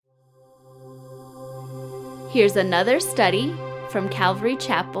Here's another study from Calvary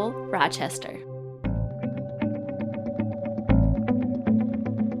Chapel, Rochester.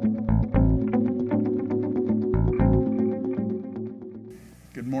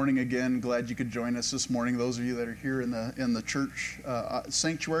 Good morning again. Glad you could join us this morning. Those of you that are here in the church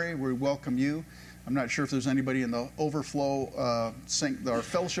sanctuary, we welcome you. I'm not sure if there's anybody in the overflow. Our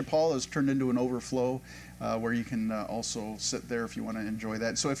fellowship hall has turned into an overflow where you can also sit there if you want to enjoy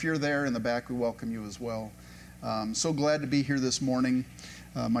that. So if you're there in the back, we welcome you as well. So glad to be here this morning.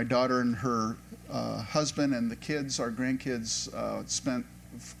 My daughter and her husband and the kids, our grandkids, spent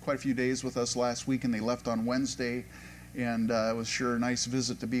quite a few days with us last week, and they left on Wednesday. And it was sure a nice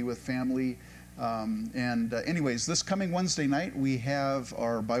visit to be with family. Anyways, this coming Wednesday night, we have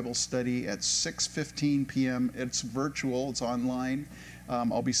our Bible study at 6:15 p.m. It's virtual. It's online.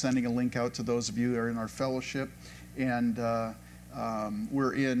 I'll be sending a link out to those of you who are in our fellowship. And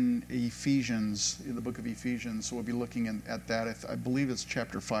we're in Ephesians, in the book of Ephesians. So we'll be looking at that. I believe it's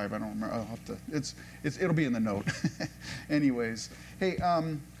chapter 5. I don't remember. I'll have to. It'll be in the note. Anyways, hey,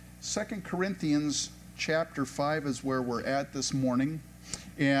 2 Corinthians chapter 5 is where we're at this morning.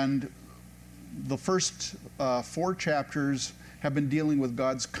 And the first 4 chapters have been dealing with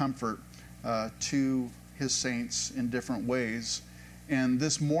God's comfort to his saints in different ways. And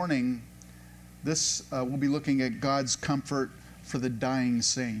this morning, we'll be looking at God's comfort for the dying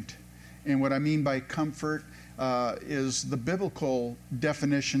saint. And what I mean by comfort is the biblical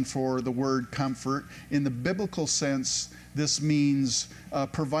definition for the word comfort. In the biblical sense, this means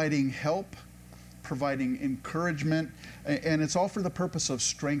providing help, providing encouragement, and it's all for the purpose of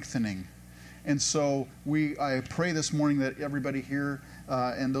strengthening. And so I pray this morning that everybody here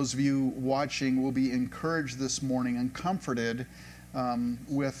and those of you watching will be encouraged this morning and comforted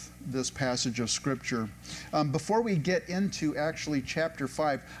with this passage of Scripture. Before we get into actually chapter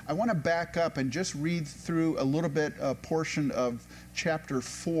 5, I want to back up and just read through a little bit, a portion of chapter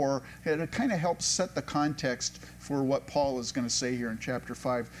 4. It kind of helps set the context for what Paul is going to say here in chapter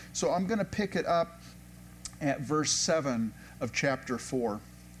 5. So I'm going to pick it up at verse 7 of chapter 4. It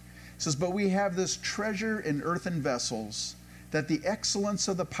says, "But we have this treasure in earthen vessels, that the excellence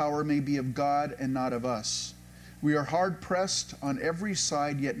of the power may be of God and not of us. We are hard pressed on every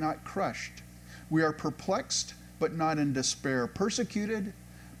side, yet not crushed. We are perplexed, but not in despair, persecuted,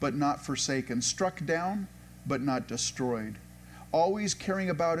 but not forsaken, struck down, but not destroyed. Always carrying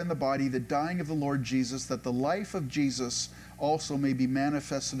about in the body the dying of the Lord Jesus, that the life of Jesus also may be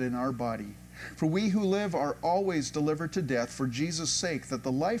manifested in our body. For we who live are always delivered to death for Jesus' sake, that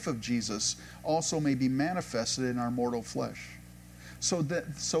the life of Jesus also may be manifested in our mortal flesh. So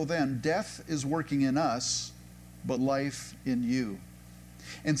then, death is working in us, but life in you.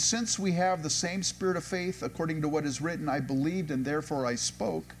 And since we have the same spirit of faith, according to what is written, I believed and therefore I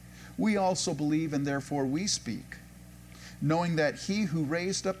spoke, we also believe and therefore we speak, knowing that he who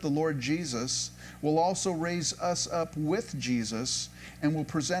raised up the Lord Jesus will also raise us up with Jesus and will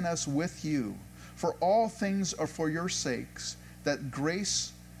present us with you. For all things are for your sakes, that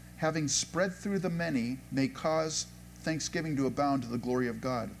grace, having spread through the many, may cause thanksgiving to abound to the glory of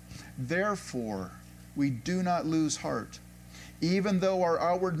God. Therefore, we do not lose heart. Even though our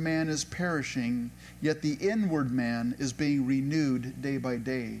outward man is perishing, yet the inward man is being renewed day by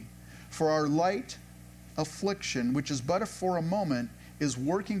day. For our light affliction, which is but for a moment, is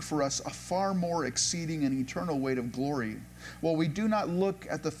working for us a far more exceeding and eternal weight of glory. Well, we do not look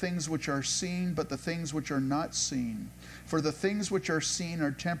at the things which are seen, but the things which are not seen. For the things which are seen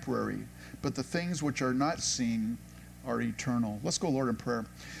are temporary, but the things which are not seen are eternal." Let's go, Lord, in prayer.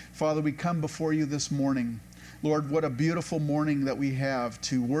 Father, we come before you this morning. Lord, what a beautiful morning that we have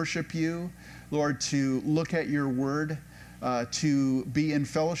to worship you, Lord, to look at your word, to be in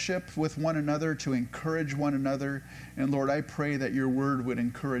fellowship with one another, to encourage one another. And Lord, I pray that your word would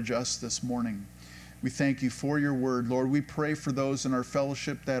encourage us this morning. We thank you for your word. Lord, we pray for those in our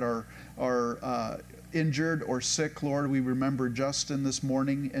fellowship that are injured or sick. Lord, we remember Justin this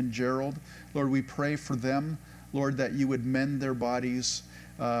morning and Gerald. Lord, we pray for them, Lord, that you would mend their bodies,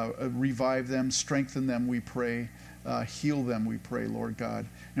 revive them, strengthen them, we pray. Heal them, we pray, Lord God.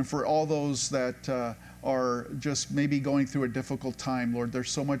 And for all those that are just maybe going through a difficult time, Lord, there's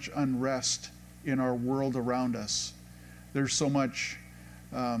so much unrest in our world around us. There's so much,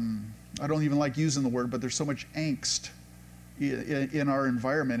 I don't even like using the word, but there's so much angst in our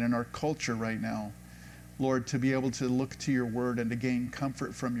environment, in our culture right now. Lord, to be able to look to your word and to gain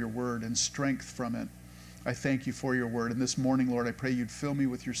comfort from your word and strength from it. I thank you for your word. And this morning, Lord, I pray you'd fill me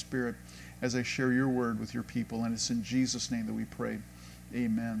with your spirit as I share your word with your people. And it's in Jesus' name that we pray.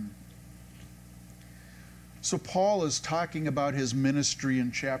 Amen. So Paul is talking about his ministry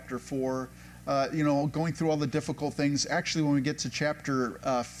in chapter 4. going through all the difficult things. Actually, when we get to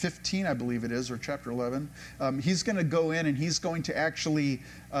chapter 15, I believe it is, or chapter 11, he's going to go in and he's going to actually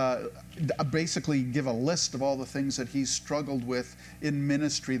basically give a list of all the things that he's struggled with in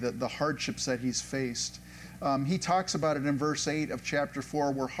ministry, the hardships that he's faced. He talks about it in verse 8 of chapter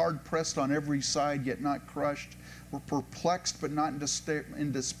 4. We're hard pressed on every side, yet not crushed. We're perplexed, but not in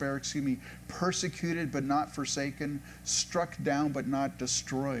despair, persecuted, but not forsaken, struck down, but not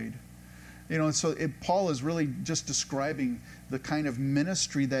destroyed. And so Paul is really just describing the kind of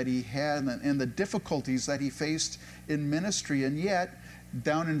ministry that he had and the difficulties that he faced in ministry. And yet,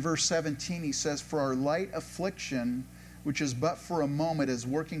 down in verse 17, he says, "For our light affliction, which is but for a moment, is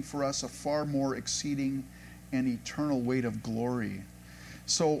working for us a far more exceeding and eternal weight of glory."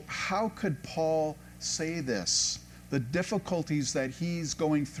 So how could Paul say this? The difficulties that he's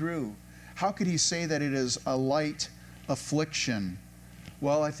going through. How could he say that it is a light affliction?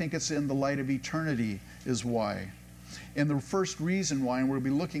 Well, I think it's in the light of eternity is why. And the first reason why, and we'll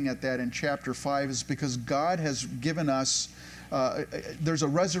be looking at that in chapter 5, is because God has given us, there's a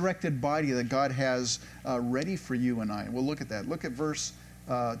resurrected body that God has ready for you and I. We'll look at that. Look at verse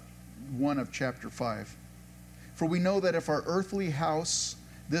 1 of chapter 5. "For we know that if our earthly house,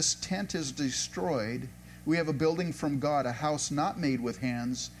 this tent, is destroyed, we have a building from God, a house not made with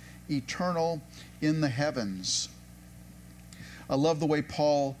hands, eternal in the heavens." I love the way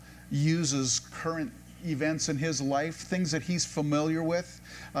Paul uses current events in his life, things that he's familiar with.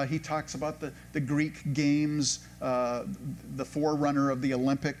 He talks about the Greek games, the forerunner of the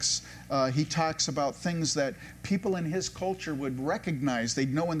Olympics. He talks about things that people in his culture would recognize.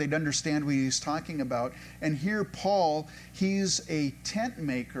 They'd know and they'd understand what he's talking about. And here Paul, he's a tent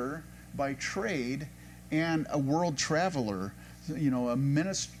maker by trade and a world traveler,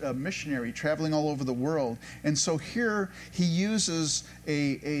 a missionary traveling all over the world. And so here he uses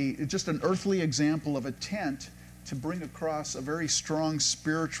just an earthly example of a tent to bring across a very strong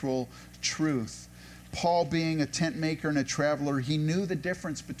spiritual truth. Paul, being a tent maker and a traveler, he knew the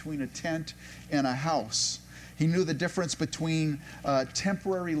difference between a tent and a house. He knew the difference between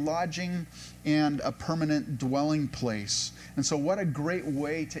temporary lodging and a permanent dwelling place. And so what a great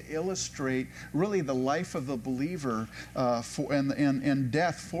way to illustrate really the life of the believer and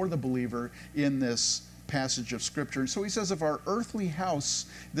death for the believer in this passage of Scripture. And so he says, if our earthly house,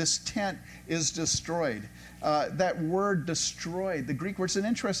 this tent, is destroyed. That word destroyed, the Greek word, it's an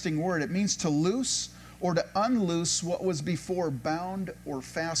interesting word. It means to loose or to unloose what was before bound or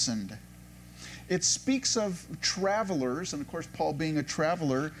fastened. It speaks of travelers, and of course, Paul being a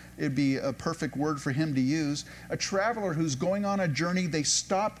traveler, it'd be a perfect word for him to use. A traveler who's going on a journey, they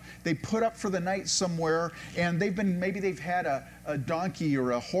stop, they put up for the night somewhere, and maybe they've had a donkey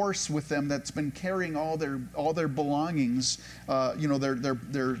or a horse with them that's been carrying all their belongings.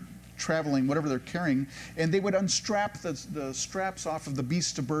 They're traveling, whatever they're carrying, and they would unstrap the straps off of the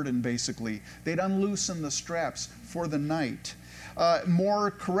beast of burden, basically. They'd unloosen the straps for the night.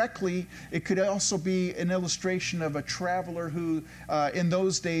 More correctly, it could also be an illustration of a traveler who, in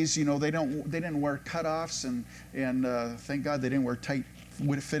those days, they didn't wear cutoffs, and thank God they didn't wear tight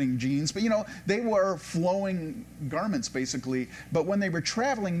fitting jeans, but they wore flowing garments basically. But when they were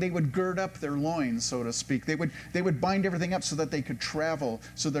traveling, they would gird up their loins, so to speak. They would bind everything up so that they could travel,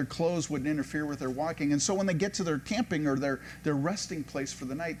 so their clothes wouldn't interfere with their walking. And so when they get to their camping or their resting place for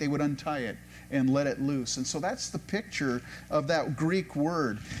the night, they would untie it and let it loose. And so that's the picture of that Greek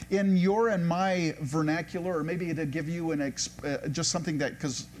word. In your and my vernacular, or maybe to give you just something that,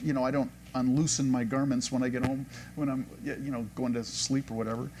 because I don't unloosen my garments when I get home, when I'm going to sleep or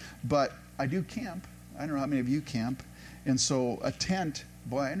whatever, but I do camp. I don't know how many of you camp. And so a tent,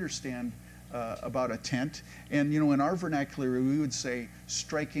 boy, I understand about a tent. And in our vernacular we would say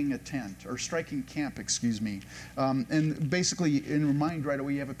striking a tent, or striking camp, excuse me. And basically in your mind right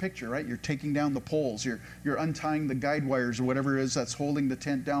away you have a picture, right? You're taking down the poles, you're untying the guide wires or whatever it is that's holding the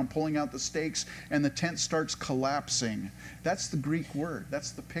tent down, pulling out the stakes, and the tent starts collapsing. That's the Greek word.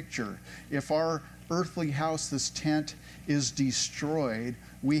 That's the picture. If our earthly house, this tent, is destroyed,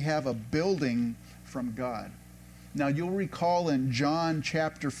 we have a building from God. Now, you'll recall in John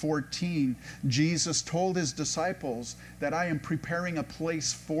chapter 14, Jesus told his disciples that I am preparing a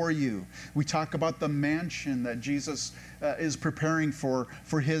place for you. We talk about the mansion that Jesus is preparing for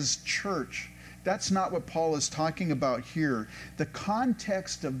his church. That's not what Paul is talking about here. The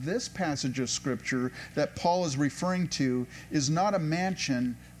context of this passage of Scripture that Paul is referring to is not a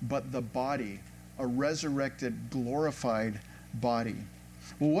mansion, but the body, a resurrected, glorified body.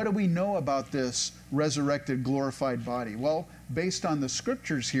 Well, what do we know about this resurrected, glorified body? Well, based on the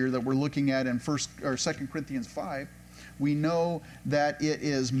Scriptures here that we're looking at in 2 Corinthians 5, we know that it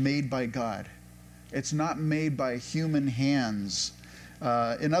is made by God. It's not made by human hands.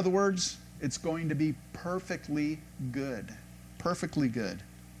 In other words, it's going to be perfectly good. Perfectly good.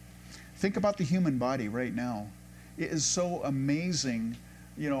 Think about the human body right now. It is so amazing,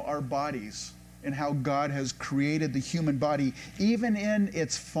 our bodies and how God has created the human body. Even in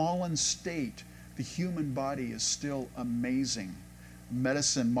its fallen state, the human body is still amazing.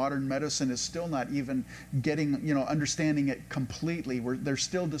 Modern medicine is still not even getting, understanding it completely. They're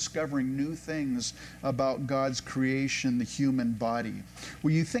still discovering new things about God's creation, the human body.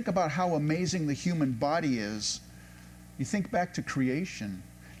 When you think about how amazing the human body is, you think back to creation.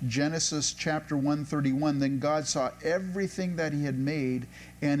 Genesis chapter 1:31, then God saw everything that he had made,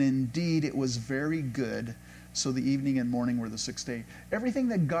 and indeed it was very good. So the evening and morning were the sixth day. Everything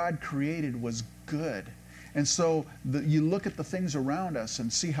that God created was good. And so you look at the things around us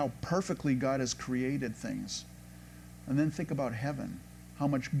and see how perfectly God has created things. And then think about heaven, how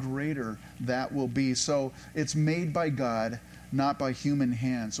much greater that will be. So it's made by God, not by human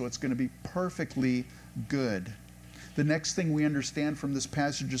hands. So it's going to be perfectly good. The next thing we understand from this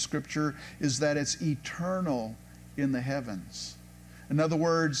passage of Scripture is that it's eternal in the heavens. In other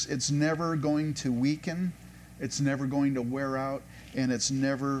words, it's never going to weaken, it's never going to wear out, and it's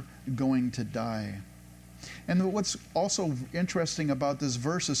never going to die. And what's also interesting about this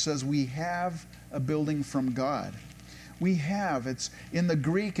verse, it says we have a building from God. We have. It's in the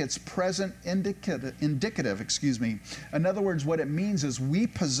Greek, it's present indicative. In other words, what it means is we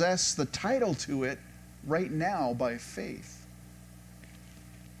possess the title to it right now by faith.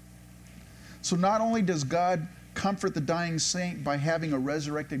 So not only does God comfort the dying saint by having a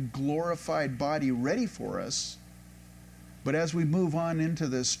resurrected, glorified body ready for us, but as we move on into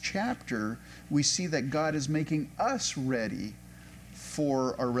this chapter, we see that God is making us ready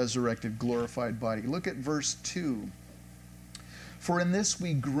for our resurrected, glorified body. Look at verse 2. For in this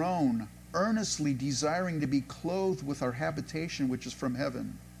we groan, earnestly desiring to be clothed with our habitation which is from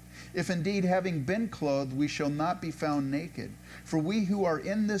heaven. If indeed, having been clothed, we shall not be found naked. For we who are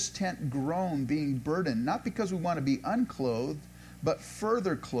in this tent groan, being burdened, not because we want to be unclothed, but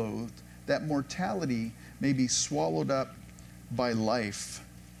further clothed, that mortality may be swallowed up by life.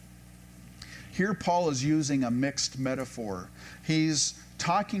 Here Paul is using a mixed metaphor. He's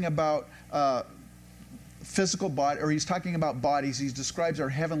talking about physical body, or he's talking about bodies. He describes our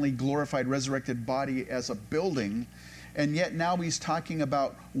heavenly glorified resurrected body as a building, and yet now he's talking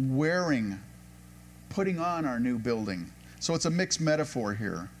about putting on our new building. So it's a mixed metaphor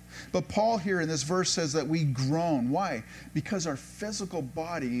here. But Paul here in this verse says that we groan. Why? Because our physical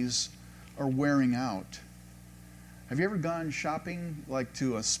bodies are wearing out. Have you ever gone shopping, like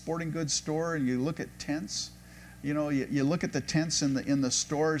to a sporting goods store, and you look at tents? You look at the tents in the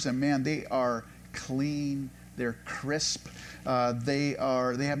stores, and man, they are clean, they're crisp, they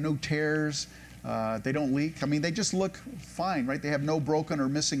have no tears, they don't leak. I mean, they just look fine, right? They have no broken or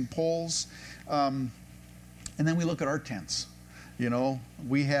missing poles. And then we look at our tents.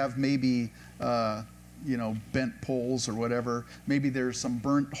 We have maybe bent poles or whatever. Maybe there's some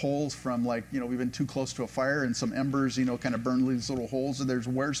burnt holes from we've been too close to a fire and some embers, kind of burn these little holes, and there's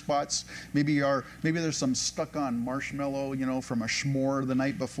wear spots. Maybe there's some stuck on marshmallow, from a s'more the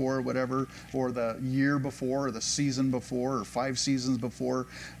night before or whatever, or the year before, or the season before, or 5 seasons before.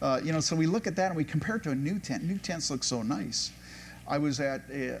 So we look at that and we compare it to a new tent. New tents look so nice. I was at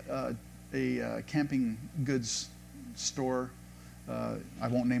a camping goods store. I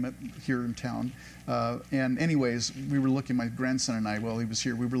won't name it, here in town. And anyways, we were looking, my grandson and I, while he was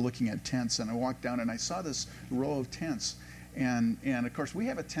here, we were looking at tents, and I walked down and I saw this row of tents. And of course, we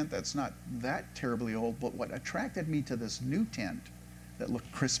have a tent that's not that terribly old, but what attracted me to this new tent that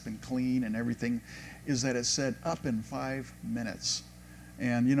looked crisp and clean and everything is that it said up in 5 minutes.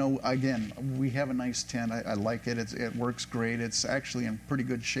 And again, we have a nice tent. I like it. It works great. It's actually in pretty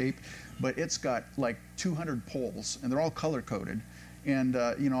good shape, but it's got like 200 poles, and they're all color coded. And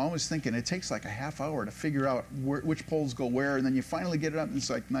I was thinking it takes like a half hour to figure out which poles go where, and then you finally get it up, and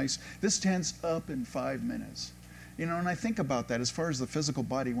it's like nice. This tent's up in 5 minutes. And I think about that as far as the physical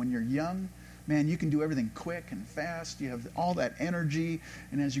body. When you're young, man, you can do everything quick and fast. You have all that energy,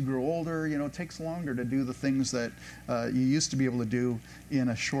 and as you grow older, it takes longer to do the things that you used to be able to do in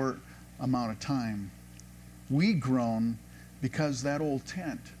a short amount of time. We groan because that old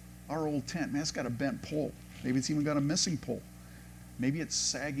tent, our old tent, man, it's got a bent pole. Maybe it's even got a missing pole. Maybe it's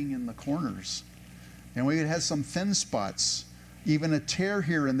sagging in the corners. And maybe it has some thin spots, even a tear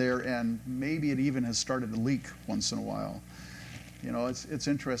here and there, and maybe it even has started to leak once in a while. It's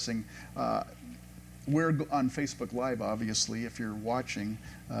interesting. we're on Facebook Live, obviously. If you're watching,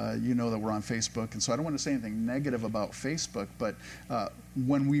 you know that we're on Facebook. And so I don't want to say anything negative about Facebook, but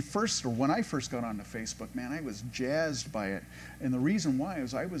when I first got onto Facebook, man, I was jazzed by it. And the reason why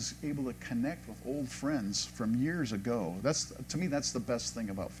is I was able to connect with old friends from years ago. To me, that's the best thing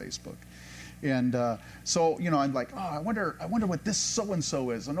about Facebook. And so, I'm like, I wonder what this so-and-so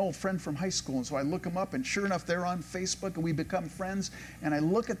is, an old friend from high school. And so I look them up, and sure enough, they're on Facebook, and we become friends. And I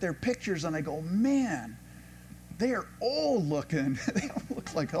look at their pictures, and I go, man, they are old looking. They don't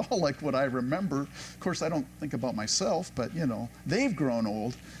look all like what I remember. Of course, I don't think about myself, but, they've grown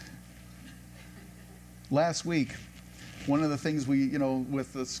old. Last week, one of the things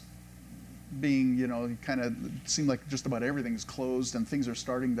with this being, kind of seemed like just about everything's closed and things are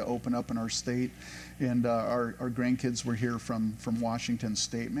starting to open up in our state. And our grandkids were here from Washington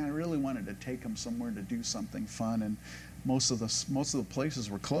State. Man, I really wanted to take them somewhere to do something fun, and most of the places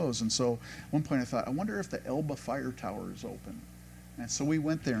were closed. And so at one point I thought, I wonder if the Elba Fire Tower is open. And so we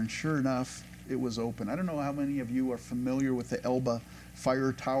went there, and sure enough, it was open. I don't know how many of you are familiar with the Elba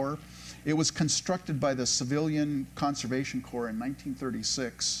Fire Tower. It was constructed by the Civilian Conservation Corps in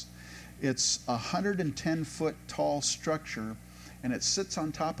 1936. It's a 110-foot tall structure, and it sits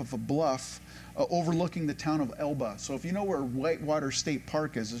on top of a bluff overlooking the town of Elba. So if you know where Whitewater State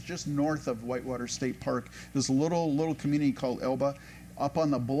Park is, it's just north of Whitewater State Park. There's a little community called Elba. Up on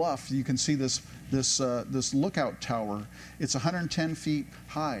the bluff, you can see this lookout tower. It's 110 feet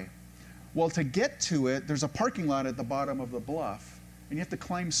high. Well, to get to it, there's a parking lot at the bottom of the bluff, and you have to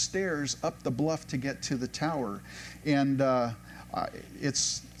climb stairs up the bluff to get to the tower. And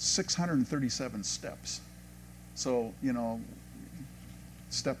it's 637 steps. So,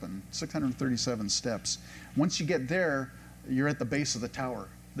 stepping, 637 steps. Once you get there, you're at the base of the tower.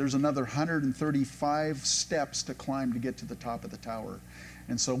 There's another 135 steps to climb to get to the top of the tower.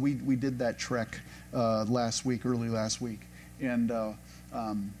 And so we did that trek early last week. And,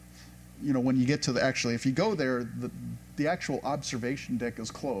 when you get to if you go there, the actual observation deck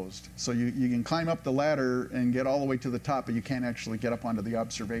is closed. So you can climb up the ladder and get all the way to the top, but you can't actually get up onto the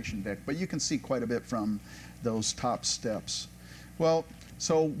observation deck. But you can see quite a bit from those top steps. Well,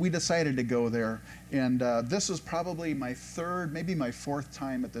 so we decided to go there, and this is probably my third, maybe my fourth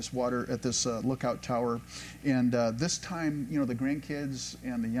time at this lookout tower. And this time, the grandkids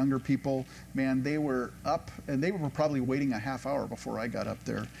and the younger people, man, they were up, and they were probably waiting a half hour before I got up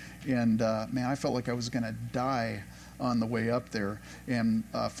there. And man, I felt like I was going to die on the way up there. And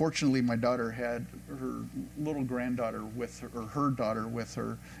fortunately, my daughter had her little granddaughter with her, or her daughter with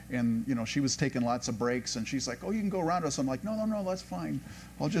her, and she was taking lots of breaks, and she's like, "Oh, you can go around us." I'm like, "No, that's fine.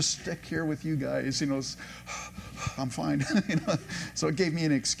 I'll just stick here with you guys. I'm fine." So it gave me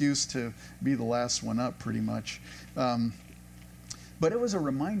an excuse to be the last one up, pretty much. But it was a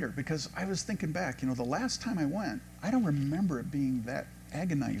reminder, because I was thinking back. The last time I went, I don't remember it being that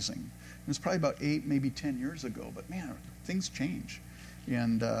agonizing. It was probably about 8, maybe 10 years ago, but man, things change.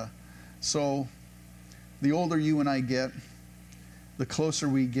 And so the older you and I get, the closer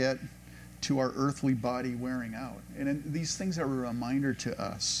we get to our earthly body wearing out. And these things are a reminder to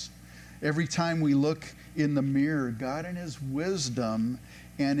us. Every time we look in the mirror, God in His wisdom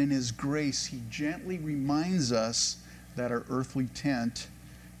and in His grace, He gently reminds us that our earthly tent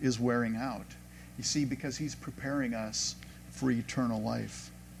is wearing out. You see, because He's preparing us for eternal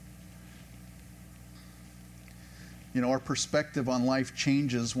life. Our perspective on life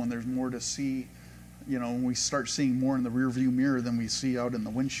changes when there's more to see. When we start seeing more in the rearview mirror than we see out in the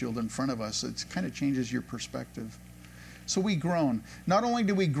windshield in front of us, it kind of changes your perspective. So we groan. Not only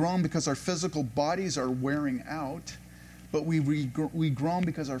do we groan because our physical bodies are wearing out, but we groan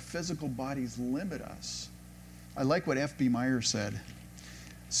because our physical bodies limit us. I like what F.B. Meyer said.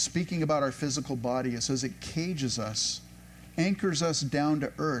 Speaking about our physical body, it says it cages us, anchors us down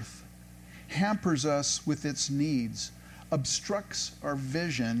to earth, hampers us with its needs, obstructs our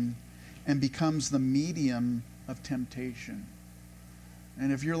vision, and becomes the medium of temptation.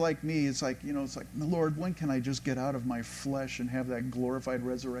 And if you're like me, it's like, Lord, when can I just get out of my flesh and have that glorified,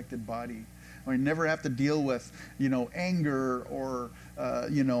 resurrected body? I never have to deal with, anger or,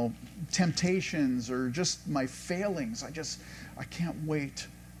 temptations or just my failings. I can't wait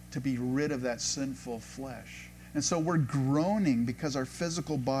to be rid of that sinful flesh. And so we're groaning because our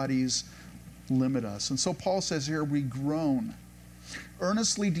physical bodies limit us. And so Paul says here, we groan,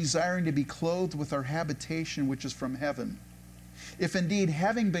 earnestly desiring to be clothed with our habitation, which is from heaven. If indeed,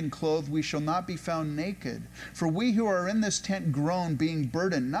 having been clothed, we shall not be found naked. For we who are in this tent groan, being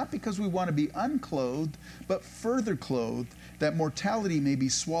burdened, not because we want to be unclothed, but further clothed, that mortality may be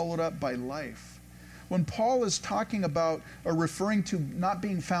swallowed up by life. when Paul is talking about or referring to not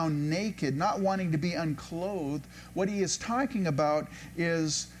being found naked, not wanting to be unclothed, what he is talking about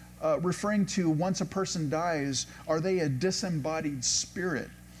is referring to once a person dies, are they a disembodied spirit?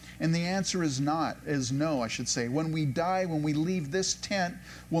 And the answer is no, I should say. When we die, when we leave this tent,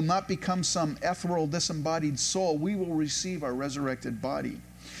 we'll not become some ethereal disembodied soul. We will receive our resurrected body.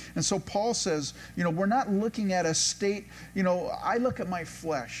 And so Paul says, we're not looking at a state, I look at my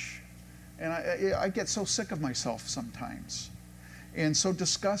flesh and I get so sick of myself sometimes and so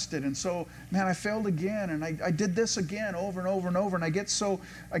disgusted. And so, man, I failed again and I did this again over and over and over. And I get so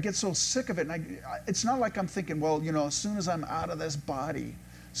sick of it. And it's not like I'm thinking, well, as soon as I'm out of this body,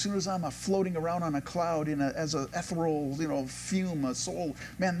 as soon as I'm floating around on a cloud as an ethereal, fume, a soul,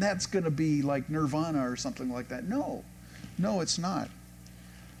 man, that's going to be like nirvana or something like that. No, it's not.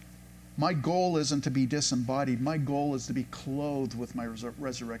 My goal isn't to be disembodied. My goal is to be clothed with my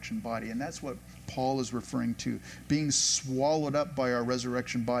resurrection body. And that's what Paul is referring to, being swallowed up by our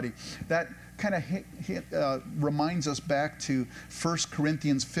resurrection body. That kind of reminds us back to 1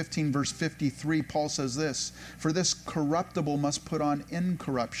 Corinthians 15, verse 53. Paul says this, "For this corruptible must put on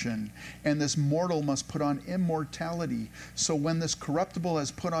incorruption, and this mortal must put on immortality. So when this corruptible has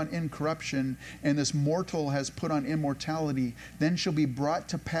put on incorruption, and this mortal has put on immortality, then shall be brought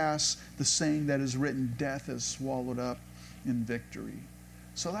to pass the saying that is written, death is swallowed up in victory."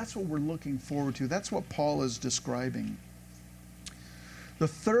 So that's what we're looking forward to. That's what Paul is describing. The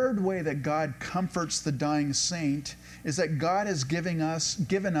third way that God comforts the dying saint is that God has given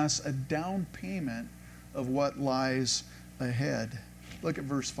us a down payment of what lies ahead. Look at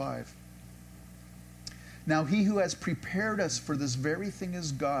verse 5. "Now he who has prepared us for this very thing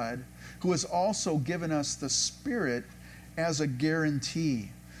is God, who has also given us the Spirit as a guarantee."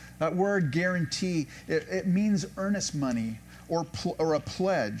 That word guarantee, it means earnest money or a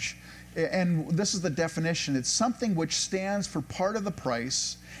pledge. And this is the definition. It's something which stands for part of the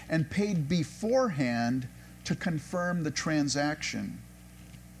price and paid beforehand to confirm the transaction.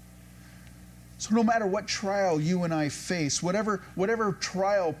 So no matter what trial you and I face, whatever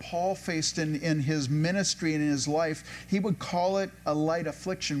trial Paul faced in his ministry and in his life, he would call it a light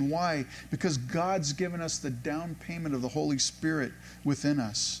affliction. Why? Because God's given us the down payment of the Holy Spirit within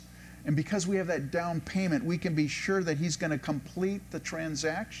us. And because we have that down payment, we can be sure that he's going to complete the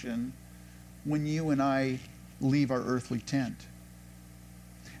transaction when you and I leave our earthly tent.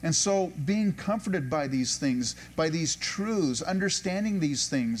 And so being comforted by these things, by these truths, understanding these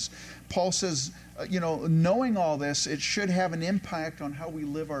things, Paul says, knowing all this, it should have an impact on how we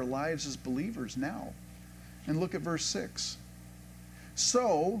live our lives as believers now. And look at verse 6.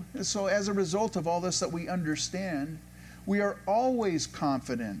 So as a result of all this that we understand, we are always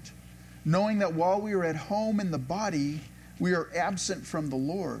confident, knowing that while we are at home in the body, we are absent from the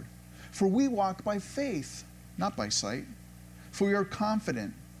Lord. For we walk by faith, not by sight. For we are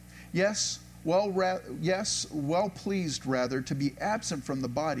confident, well pleased rather, to be absent from the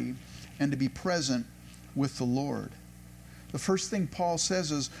body and to be present with the Lord. The first thing Paul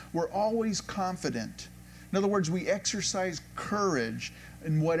says is we're always confident. In other words, we exercise courage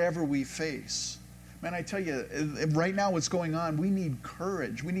in whatever we face. Man, I tell you, right now what's going on, we need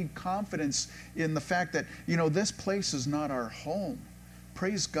courage. We need confidence in the fact that, this place is not our home.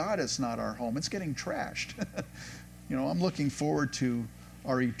 Praise God, it's not our home. It's getting trashed. I'm looking forward to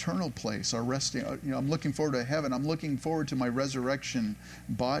our eternal place, our resting. I'm looking forward to heaven. I'm looking forward to my resurrection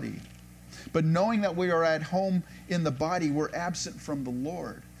body. But knowing that we are at home in the body, we're absent from the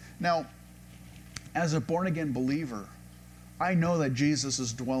Lord. Now, as a born-again believer, I know that Jesus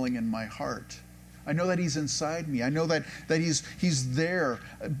is dwelling in my heart. I know that he's inside me. I know that he's there.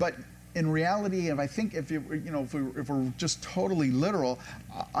 But in reality, and I think if we're just totally literal,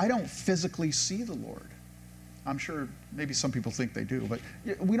 I don't physically see the Lord. I'm sure maybe some people think they do, but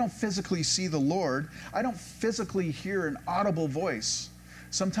we don't physically see the Lord. I don't physically hear an audible voice.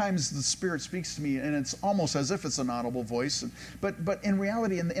 Sometimes the Spirit speaks to me, and it's almost as if it's an audible voice. But in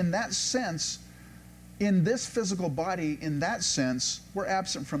reality, in that sense, in this physical body, in that sense, we're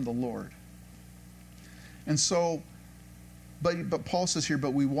absent from the Lord. And so, but Paul says here,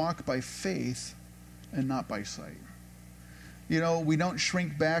 but we walk by faith and not by sight. We don't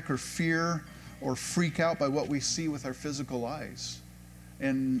shrink back or fear or freak out by what we see with our physical eyes.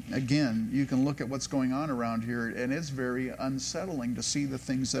 And again, you can look at what's going on around here, and it's very unsettling to see the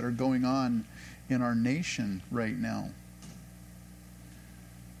things that are going on in our nation right now.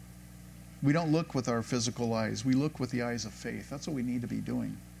 We don't look with our physical eyes. We look with the eyes of faith. That's what we need to be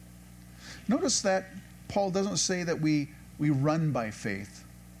doing. Notice that Paul doesn't say that we run by faith,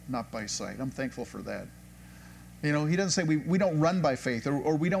 not by sight. I'm thankful for that. He doesn't say we don't run by faith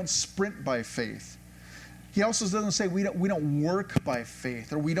or we don't sprint by faith. He also doesn't say we don't work by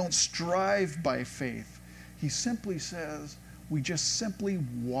faith or we don't strive by faith. He simply says we just simply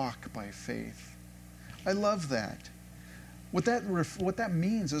walk by faith. I love that. What that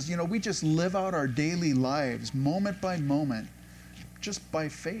means is, we just live out our daily lives moment by moment just by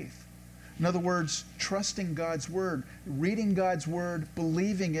faith. In other words, trusting God's Word, reading God's Word,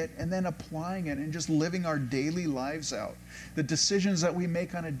 believing it, and then applying it and just living our daily lives out. The decisions that we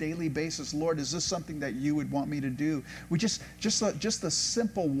make on a daily basis, Lord, is this something that you would want me to do? We just the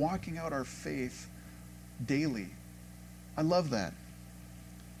simple walking out our faith daily. I love that.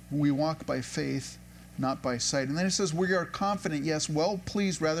 We walk by faith, not by sight. And then it says, we are confident, yes, well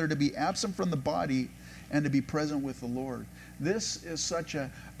pleased rather to be absent from the body and to be present with the Lord. This is such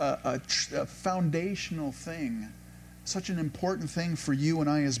a foundational thing, such an important thing for you and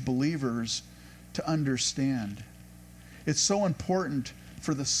I as believers to understand. It's so important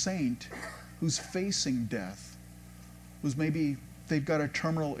for the saint who's facing death, who's maybe they've got a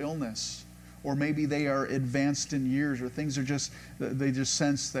terminal illness, or maybe they are advanced in years, or they just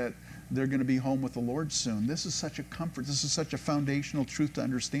sense that they're going to be home with the Lord soon. This is such a comfort. This is such a foundational truth to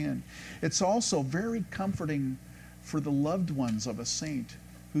understand. It's also very comforting for the loved ones of a saint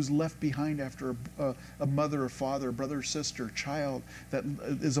who's left behind after a mother or father, brother or sister, child that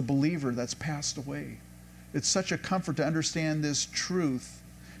is a believer that's passed away. It's such a comfort to understand this truth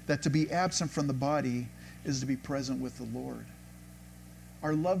that to be absent from the body is to be present with the Lord.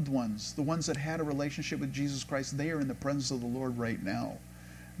 Our loved ones, the ones that had a relationship with Jesus Christ, they are in the presence of the Lord right now.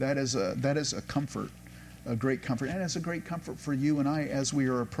 That is a comfort, a great comfort. And it's a great comfort for you and I as we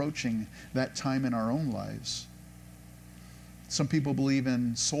are approaching that time in our own lives. Some people believe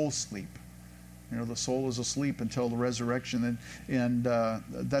in soul sleep. The soul is asleep until the resurrection. And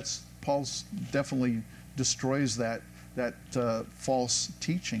that's Paul's definitely destroys that false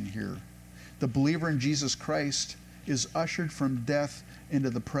teaching here. The believer in Jesus Christ is ushered from death into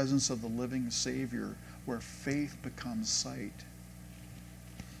the presence of the living Savior, where faith becomes sight.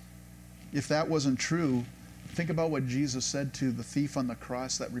 If that wasn't true, think about what Jesus said to the thief on the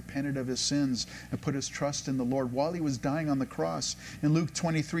cross that repented of his sins and put his trust in the Lord while he was dying on the cross. In Luke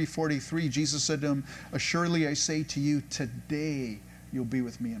 23:43, Jesus said to him, "Assuredly I say to you, today you'll be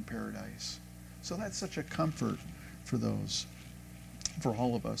with me in paradise." So that's such a comfort for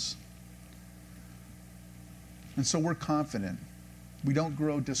all of us. And so we're confident. We don't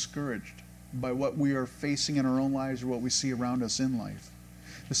grow discouraged by what we are facing in our own lives or what we see around us in life.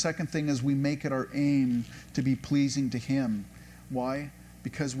 The second thing is we make it our aim to be pleasing to Him. Why?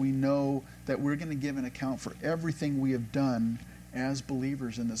 Because we know that we're going to give an account for everything we have done as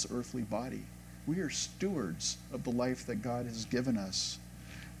believers in this earthly body. We are stewards of the life that God has given us.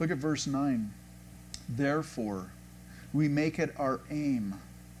 Look at verse 9. Therefore, we make it our aim,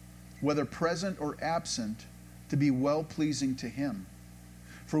 whether present or absent, to be well-pleasing to Him.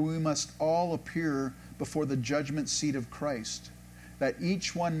 For we must all appear before the judgment seat of Christ, that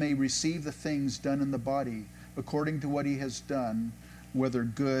each one may receive the things done in the body according to what he has done, whether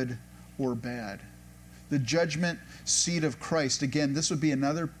good or bad. The judgment seat of Christ. Again, this would be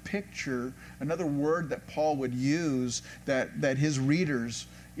another picture, another word that Paul would use that his readers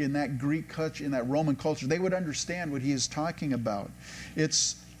in that Greek culture, in that Roman culture, they would understand what he is talking about.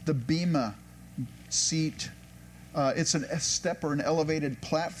 It's the bema seat. It's a step or an elevated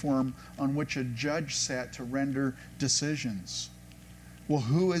platform on which a judge sat to render decisions. Well,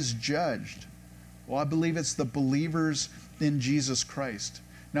 who is judged? Well, I believe it's the believers in Jesus Christ.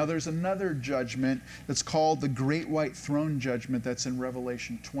 Now, there's another judgment that's called the Great White Throne Judgment that's in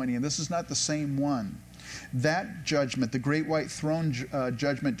Revelation 20, and this is not the same one. That judgment, the Great White Throne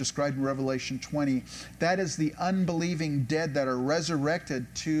Judgment described in Revelation 20, that is the unbelieving dead that are resurrected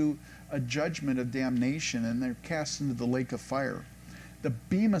to a judgment of damnation, and they're cast into the lake of fire. The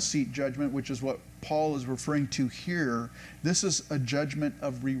Bema Seat judgment, which is what Paul is referring to here, this is a judgment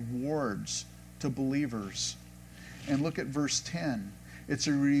of rewards to believers. And look at verse 10. It's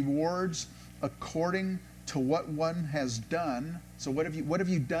a rewards according to what one has done. So what have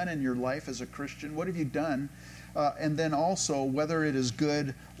you done in your life as a Christian? What have you done? And then also whether it is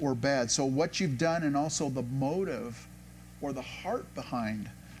good or bad. So what you've done and also the motive or the heart behind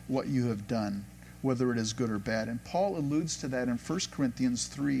what you have done, whether it is good or bad. And Paul alludes to that in 1 Corinthians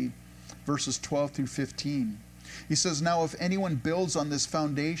 3, verses 12 through 15. He says, "Now if anyone builds on this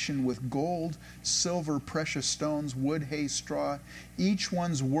foundation with gold, silver, precious stones, wood, hay, straw, each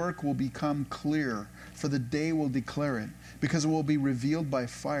one's work will become clear, for the day will declare it, because it will be revealed by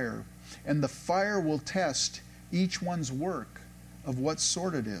fire. And the fire will test each one's work of what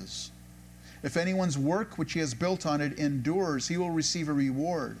sort it is. If anyone's work which he has built on it endures, he will receive a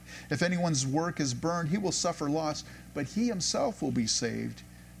reward. If anyone's work is burned, he will suffer loss, but he himself will be saved,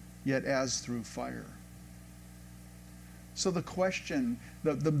 yet as through fire. So the question,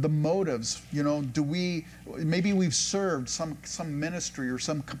 the motives, maybe we've served some ministry or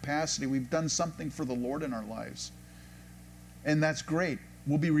some capacity. We've done something for the Lord in our lives. And that's great.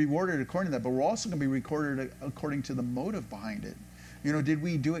 We'll be rewarded according to that, but we're also going to be recorded according to the motive behind it. Did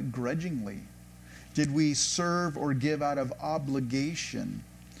we do it grudgingly? Did we serve or give out of obligation?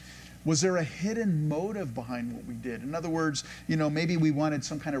 Was there a hidden motive behind what we did? In other words, maybe we wanted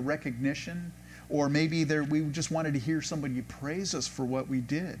some kind of recognition, or maybe we just wanted to hear somebody praise us for what we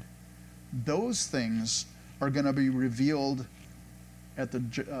did. Those things are going to be revealed at the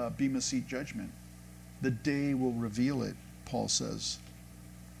Bema Seat judgment. The day will reveal it, Paul says.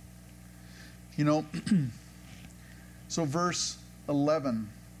 So verse 11,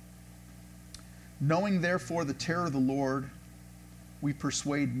 knowing therefore the terror of the Lord, we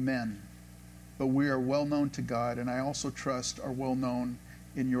persuade men, but we are well known to God, and I also trust are well known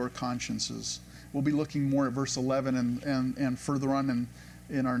in your consciences. We'll be looking more at verse 11 and further on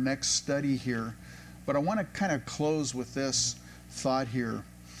in our next study here. But I want to kind of close with this thought here.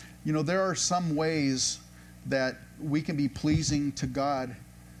 There are some ways that we can be pleasing to God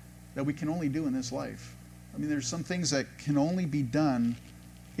that we can only do in this life. There's some things that can only be done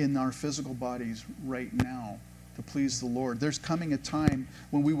in our physical bodies right now to please the Lord. There's coming a time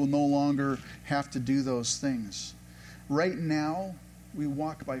when we will no longer have to do those things. Right now, we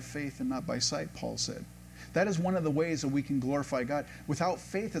walk by faith and not by sight, Paul said. That is one of the ways that we can glorify God. Without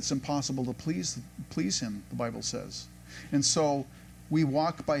faith, it's impossible to please Him, the Bible says. And so we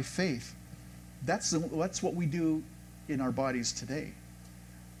walk by faith. That's what we do in our bodies today.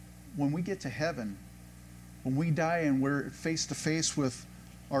 When we get to heaven, when we die and we're face to face with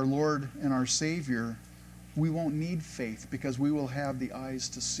our Lord and our Savior, we won't need faith because we will have the eyes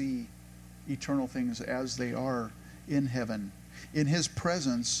to see eternal things as they are in heaven. In His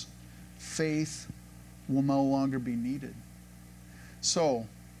presence, faith will no longer be needed. So,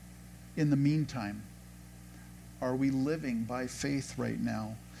 in the meantime, are we living by faith right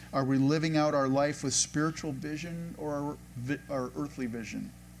now? Are we living out our life with spiritual vision or our earthly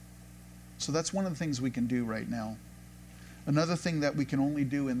vision? So that's one of the things we can do right now. Another thing that we can only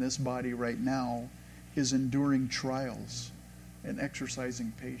do in this body right now is enduring trials and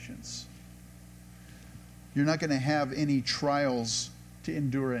exercising patience. You're not going to have any trials to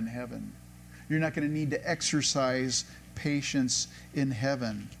endure in heaven. You're not going to need to exercise patience in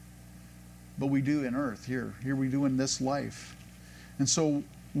heaven. But we do in earth, here we do in this life. And so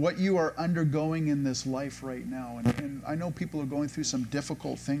what you are undergoing in this life right now, and I know people are going through some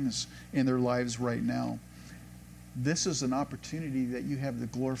difficult things in their lives right now. This is an opportunity that you have to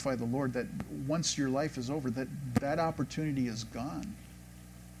glorify the Lord, that once your life is over, that opportunity is gone.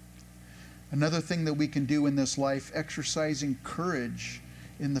 Another thing that we can do in this life, exercising courage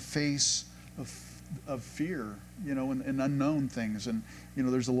in the face of fear, and unknown things. And,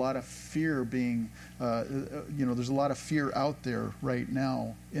 there's a lot of fear there's a lot of fear out there right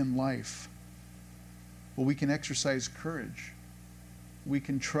now in life. Well, we can exercise courage. We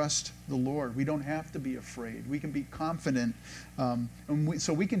can trust the Lord. We don't have to be afraid. We can be confident.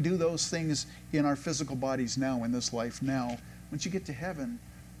 So we can do those things in our physical bodies now, in this life now. Once you get to heaven,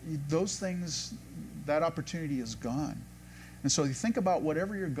 those things, that opportunity is gone. And so you think about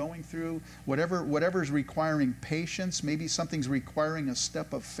whatever you're going through, whatever is requiring patience, maybe something's requiring a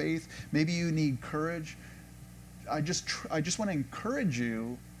step of faith, maybe you need courage. I just want to encourage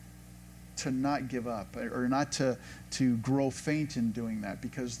you to not give up or not to grow faint in doing that,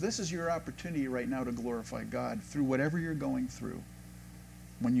 because this is your opportunity right now to glorify God through whatever you're going through.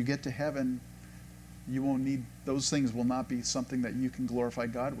 When you get to heaven, you won't need, those things will not be something that you can glorify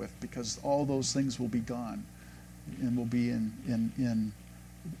God with, because all those things will be gone. And we'll be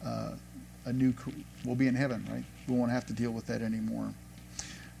we'll be in heaven, right? We won't have to deal with that anymore.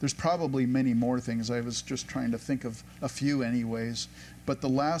 There's probably many more things. I was just trying to think of a few anyways. But the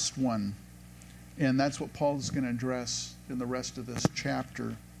last one, and that's what Paul's going to address in the rest of this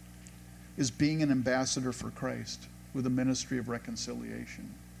chapter, is being an ambassador for Christ with a ministry of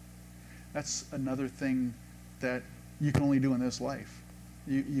reconciliation. That's another thing that you can only do in this life.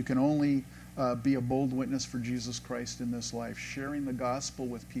 You can only be a bold witness for Jesus Christ in this life, sharing the gospel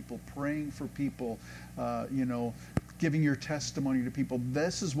with people, praying for people, giving your testimony to people.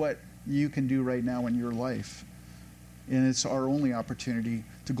 This is what you can do right now in your life. And it's our only opportunity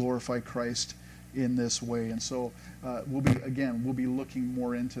to glorify Christ in this way. And so we'll be looking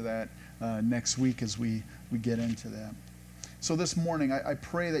more into that next week as we get into that. So this morning, I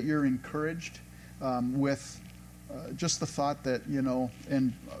pray that you're encouraged with just the thought that,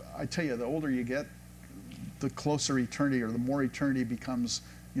 and I tell you, the older you get, the closer eternity, or the more eternity becomes,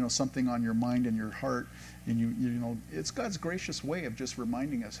 something on your mind and your heart. And it's God's gracious way of just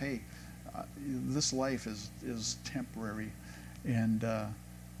reminding us, hey, this life is temporary, and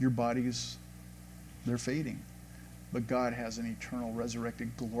your bodies, they're fading. But God has an eternal,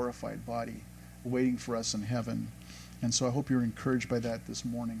 resurrected, glorified body waiting for us in heaven. And so I hope you're encouraged by that this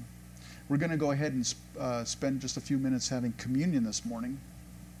morning. We're going to go ahead and spend just a few minutes having communion this morning.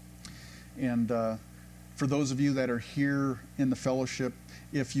 And for those of you that are here in the fellowship,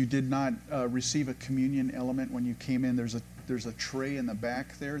 if you did not receive a communion element when you came in, there's a tray in the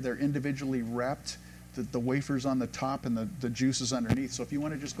back there. They're individually wrapped, the wafers on the top and the juices underneath. So if you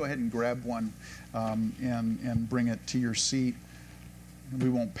want to just go ahead and grab one and bring it to your seat. We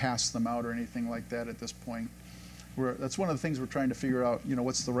won't pass them out or anything like that at this point. That's one of the things we're trying to figure out,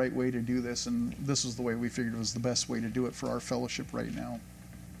 what's the right way to do this, and this is the way we figured was the best way to do it for our fellowship right now.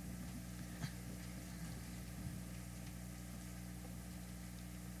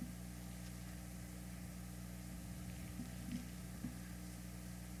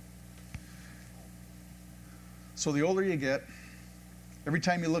 So the older you get, every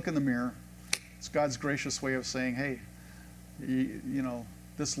time you look in the mirror, it's God's gracious way of saying, hey,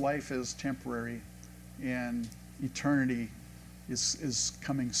 this life is temporary, and eternity is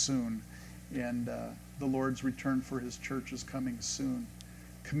coming soon, and the Lord's return for his church is coming soon.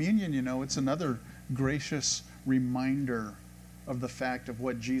 Communion, it's another gracious reminder of the fact of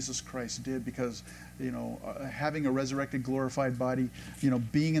what Jesus Christ did, because having a resurrected, glorified body,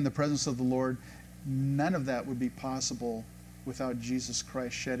 being in the presence of the Lord, none of that would be possible without Jesus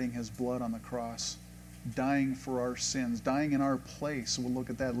Christ shedding his blood on the cross, dying for our sins, dying in our place. We'll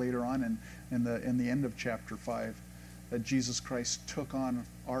look at that later on in the end of chapter 5, that Jesus Christ took on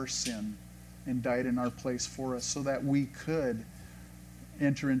our sin and died in our place for us so that we could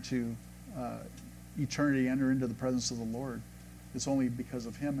enter into eternity, enter into the presence of the Lord. It's only because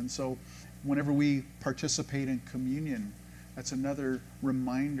of him. And so whenever we participate in communion, that's another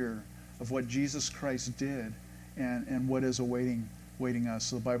reminder of what Jesus Christ did and what is awaiting us.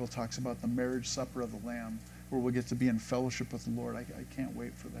 So the Bible talks about the marriage supper of the Lamb, where we'll get to be in fellowship with the Lord. I can't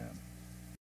wait for that.